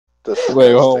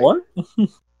Wait, hold what?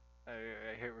 I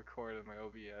hit record on my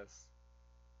OBS.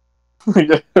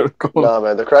 Nah,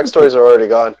 man, the crack stories are already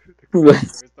gone.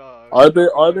 Are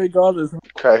they gone?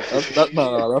 Crack.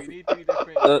 No, We need three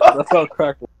different. that's not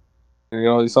crack. You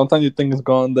know, sometimes you think it's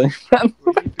gone, then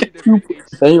We need three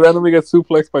different then you randomly get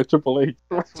suplexed by Triple H.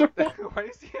 Why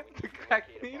does he have the crack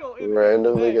needle in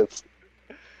Randomly his neck? gets.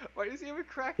 Why does he have a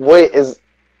crack? Wait, is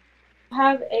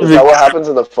that what happens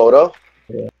in the photo?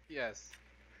 Yes.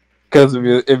 Because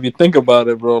if you think about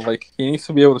it, bro, like he needs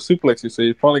to be able to suplex you, so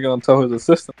he's probably gonna tell his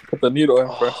assistant to put the needle in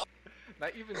first.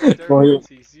 Not even steroids.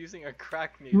 He's using a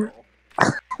crack needle.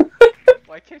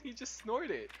 Why can't he just snort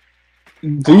it?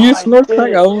 Do you snort did. crack?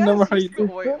 I don't Yes, remember how you still,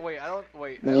 do. Wait, I don't.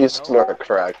 Wait. I You don't know. snort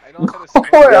crack. I know how to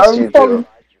snort. Wait, Yes, I'm you probably- do.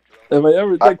 If I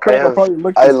ever did crack, I'll probably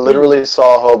look. I literally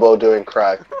saw a hobo doing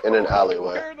crack in an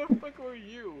alleyway. Where the fuck were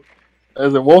you?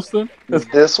 Is it Wolfson?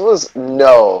 This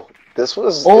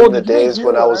was in the days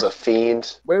when I was a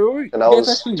fiend Wait. and I You guys was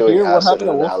actually doing hear what acid happened in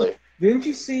to an Wolfson? alley. Didn't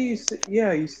you see?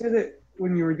 Yeah, you said it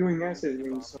when you were doing acid.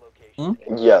 When you saw...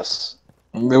 Yes.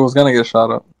 It was gonna get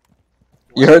shot up.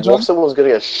 You heard, John? Wolfson was gonna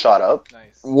get shot up.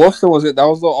 Nice. Wolfson was it? That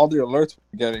was all the alerts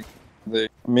we were getting.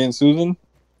 Me and Susan.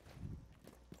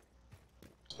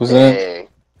 Dang.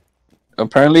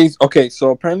 Apparently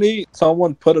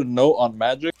someone put a note on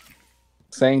Magic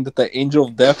saying that the angel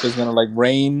of death is gonna like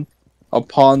rain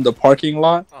upon the parking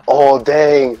lot. Oh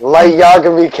dang! Light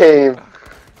Yagami came.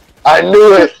 I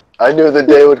knew it. I knew the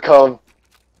day would come.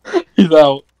 He's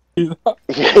out.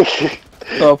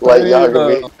 So Light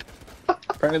Yagami.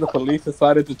 apparently the police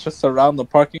decided to just surround the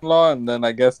parking lot, and then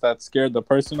I guess that scared the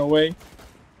person away.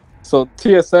 So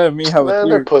TSM and me have a Man, theory.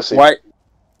 they're pussy.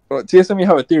 TSM and me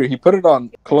have a theory. He put it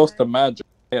on close to Magic.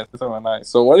 Yeah, that's so nice.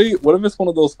 So what if it's one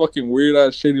of those fucking weird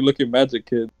ass shady looking Magic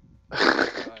kids?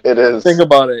 It is. Think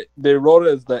about it. They wrote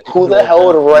it as the Who Angel the of hell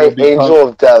would Death. write It'll become- Angel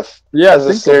of Death Yeah, as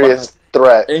a think about serious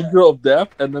threat? Angel of Death,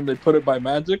 and then they put it by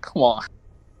Magic. Come on.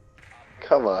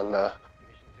 Come on now.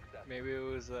 Maybe it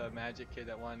was a magic kid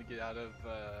that wanted to get out of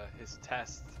his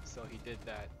test, so he did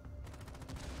that.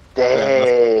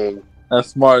 Dang. That's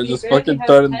smart. Just fucking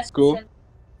started in school.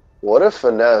 What a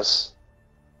finesse.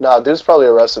 Nah, dude's probably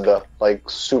arrested though. Like,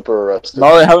 super arrested.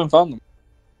 No, they haven't found them.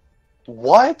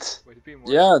 What? Would it be more?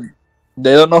 Yeah,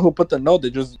 they don't know who put the note.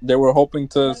 They were hoping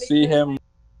to see him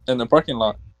in the parking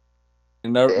lot. He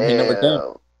never came. Damn.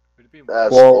 Would it be more?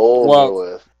 That's Well, over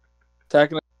with.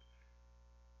 Technically,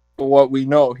 what we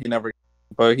know, he never.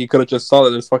 But he could have just saw that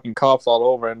there's fucking cops all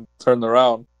over and turned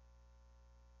around.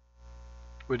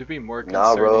 Would it be more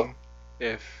Nah, bro. concerning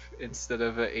if instead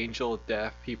of an angel of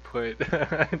death, he put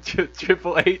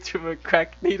Triple H with a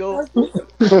crack needle? It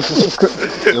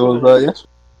was yes.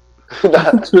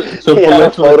 Nah, Triple he had a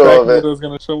H with a photo crack of it. needle is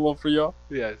gonna show up for y'all.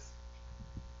 Yes.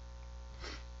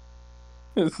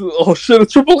 Oh shit!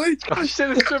 It's Triple H. Oh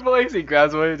shit! It's Triple H. He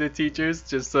grabs one of the teachers,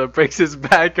 just breaks his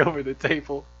back over the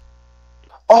table.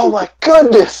 Oh my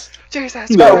goodness! Jesus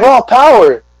It's got raw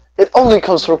power! It only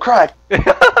comes from crack!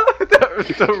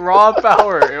 the raw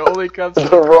power. It only comes The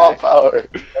from raw crack. power.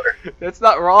 That's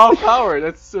not raw power.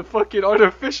 That's a fucking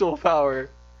artificial power.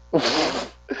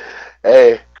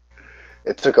 Hey,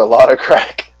 it took a lot of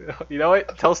crack. You know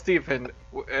what? Tell Stephen,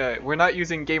 we're not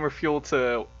using gamer fuel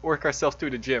to work ourselves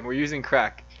through the gym. We're using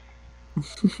crack.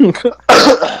 Just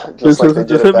like they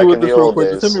did it back in the old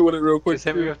Just hit days. me with it real quick. Just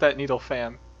hit me with that needle,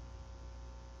 fam.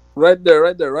 Right there,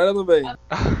 right on the vein.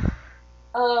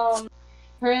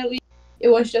 Apparently it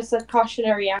was just a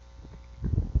cautionary act.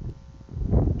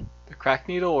 The crack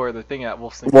needle or the thing at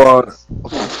Wolfson? What?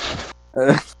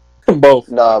 Both.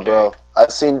 Nah, bro.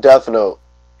 I've seen Death Note.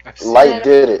 I've seen Light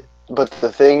did it. But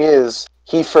the thing is,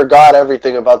 he forgot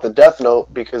everything about the Death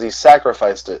Note because he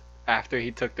sacrificed it. After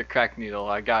he took the crack needle,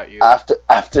 I got you.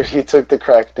 After he took the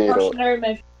crack needle. Cautionary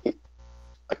measure.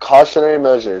 Cautionary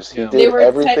measures. He Yeah. did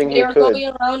everything They he were could.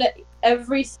 going around at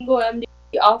every single MD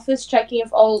office checking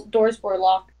if all doors were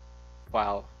locked.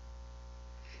 Wow.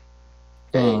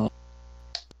 Dang.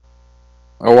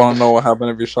 I want to know what happened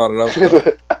if you shot it up.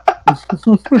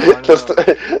 Just,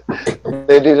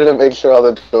 they needed to make sure all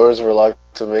the doors were locked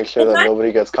to make sure that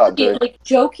nobody gets caught He doing. like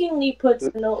jokingly puts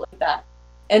a note like that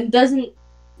and doesn't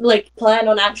like plan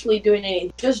on actually doing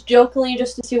anything. Just jokingly,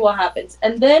 just to see what happens.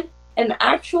 And then an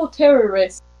actual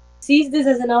terrorist sees this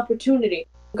as an opportunity,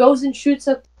 goes and shoots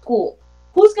up the school.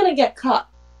 Who's gonna get caught?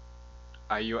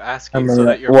 Are you asking I mean, so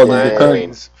that your well, plan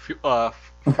depends.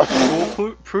 remains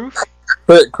foolproof?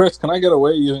 But Chris, can I get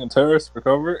away using a terrorist for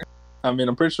cover? I mean,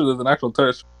 I'm pretty sure there's an actual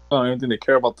terrorist. I don't even think they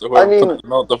care about the I mean-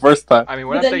 note the first time. I mean,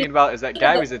 what But I'm then thinking about is that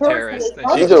yeah, Gabby's a the person terrorist. is And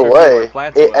not. she's Either just revealing way, her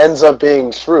plan to it us. ends up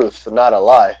being truth, not a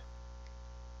lie.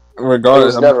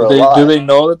 Regardless, It was never do alive. they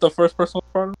know that the first person was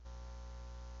part of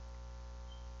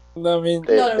it? I mean,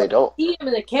 They don't. See him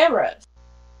in the cameras.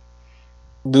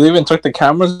 do they even check the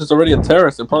cameras? It's already a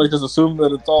terrorist. They probably just assume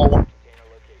that it's all.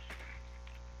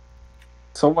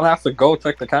 Someone has to go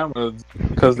check the cameras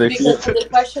because they see. Because they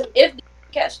question if they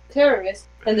catch terrorists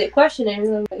and they question it,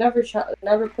 and they never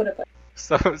put up a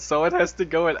So someone has to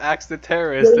go and ask the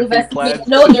terrorist if he investigation. plans.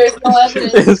 No, there's no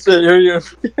evidence. Mr.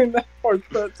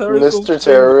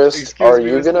 Terrorist, Excuse are me,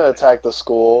 you Mr. gonna attack the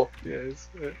school? Yes.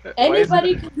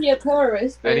 Anybody can be a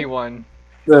terrorist. Anyone.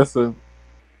 Listen,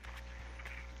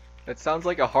 It sounds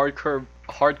like a hardcore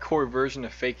version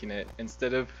of faking it.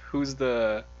 Instead of who's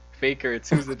the faker, it's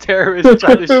who's the terrorist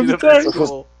trying to shoot up the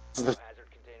school.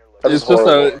 it's just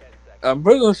a. I'm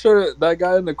pretty sure that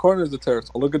guy in the corner is the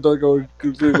terrorist. Oh, look at that guy.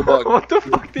 What the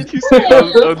fuck did you say?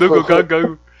 Oh, no, go, go.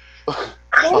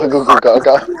 Go,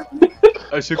 gaga.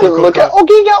 I should go, Look at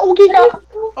Ogiga, Ogiga.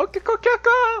 Okay, coca.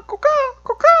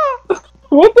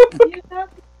 What the fuck?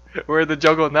 We're in the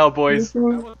jungle now, boys.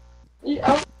 You're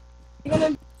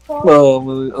gonna Oh,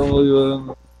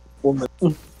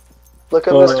 Look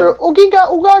at Mr. Ogiga,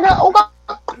 Ogaga, Oga.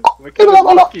 What kind of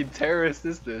fucking terrorist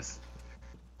is this?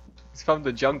 He's from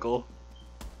the jungle.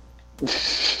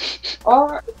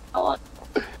 Or I'll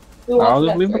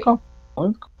just leave the call.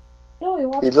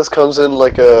 He just comes in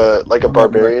like a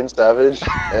barbarian savage,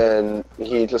 and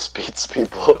he just beats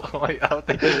people. I don't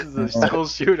think this is a school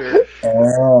shooter.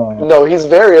 No, he's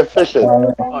very efficient.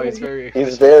 Oh, he's very.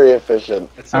 He's very efficient.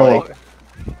 It's Oh.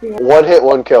 One hit,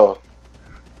 one kill.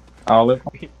 I'll live.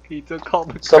 he took all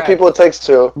the crack. Some people it takes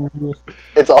two.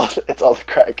 It's all the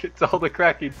crack. It's all the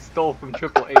crack he stole from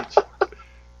Triple H.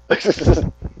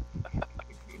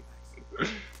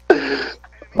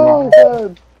 Oh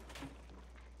god.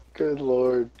 Good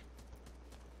lord.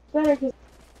 better because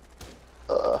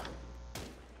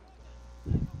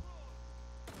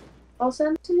I'll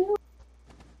send it to you.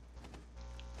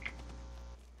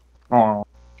 Oh,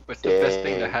 What's the best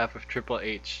thing to have with Triple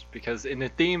H? Because in the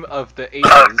theme of the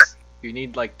H's, you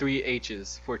need like 3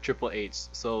 H's for Triple H.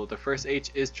 So the first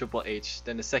H is Triple H,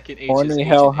 then the second H is horny H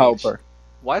hell and H. helper.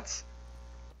 What?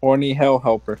 Horny hell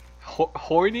helper.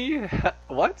 Horny?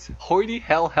 What? Horny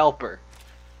hell helper.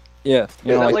 Yeah, you Is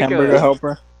know, that like like hamburger a-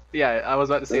 helper. Yeah, I was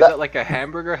about to say, is That- that like a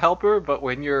hamburger helper, but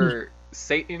when you're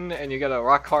Satan and you got a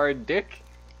rock hard dick?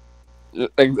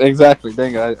 Exactly.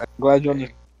 Dang it. I'm glad you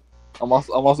understand. I'm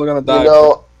also gonna die. You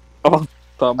know,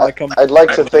 So I might come. I'd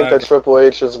like to think that Triple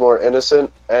H is more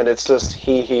innocent, and it's just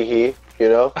he. You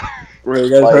know, Wait, you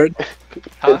guys like- heard?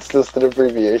 Huh? it's just an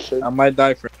abbreviation. I might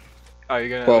die for Oh,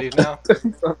 you're gonna Well. leave now?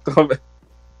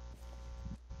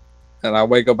 and I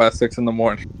wake up at 6 in the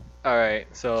morning. Alright,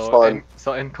 so Fun.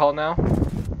 end call now?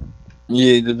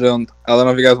 Yeah, you don't. I don't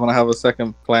know if you guys want to have a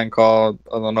second plan call.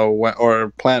 I don't know when,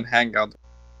 or planned hangout.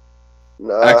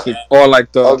 Nah, Actually, or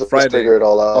like the I'll just Friday. figure it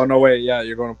all out. Oh no, wait. Yeah,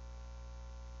 you're going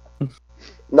to.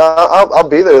 Nah, I'll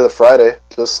be there the Friday,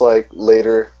 just like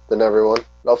later than everyone.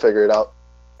 I'll figure it out.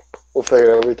 We'll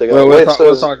figure everything out. We'll Wait, so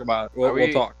we'll is- talk about it. We'll Are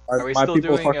we- talk. Are we My still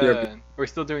people doing talk here. we're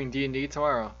still doing D&D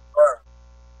tomorrow?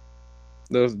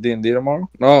 There's D&D tomorrow?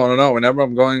 No. Whenever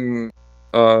I'm going,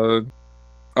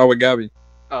 with Gabby.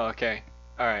 Oh, okay.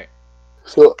 Alright.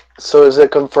 So is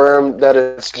it confirmed that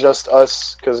it's just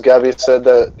us? Because Gabby said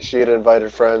that she had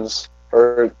invited friends,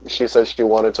 or she said she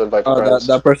wanted to invite Oh, friends.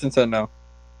 that person said no.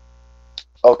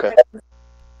 Okay.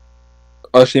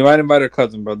 Oh, she might invite her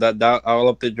cousin, but that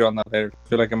I'll update you on that later. I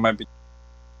feel like it might be.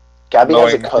 Gabby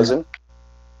has a Annoying. cousin.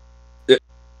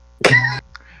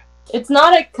 It's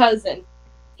not a cousin.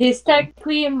 He's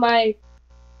technically my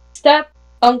step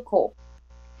uncle.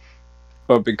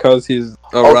 But because he's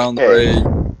around Okay.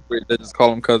 her age, they just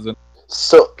call him cousin.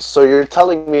 So you're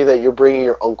telling me that you're bringing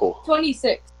your uncle?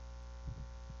 26.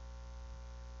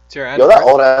 It's your Yo, that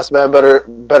old ass man better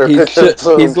pitch in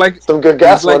some, he's like some good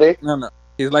gas he's like, money. No.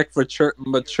 He's like for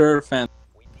mature fan.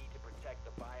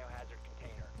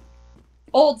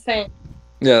 Old fan.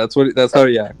 Yeah, that's how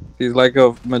he acts. He's like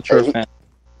a mature Hey, fan.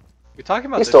 You're talking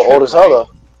about He's the still trip, old as hell right?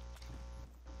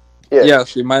 though. Yeah. Yeah,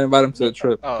 she might invite him to the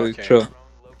trip. Oh, So he's okay. chill.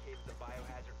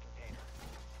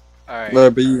 Alright.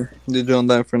 But you doing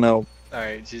that for now.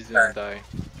 Alright, she's gonna die.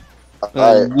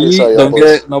 Alright, peace out, y'all Don't boys.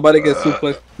 get nobody gets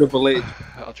suplexed Triple H.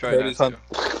 I'll try not to.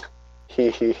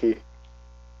 He.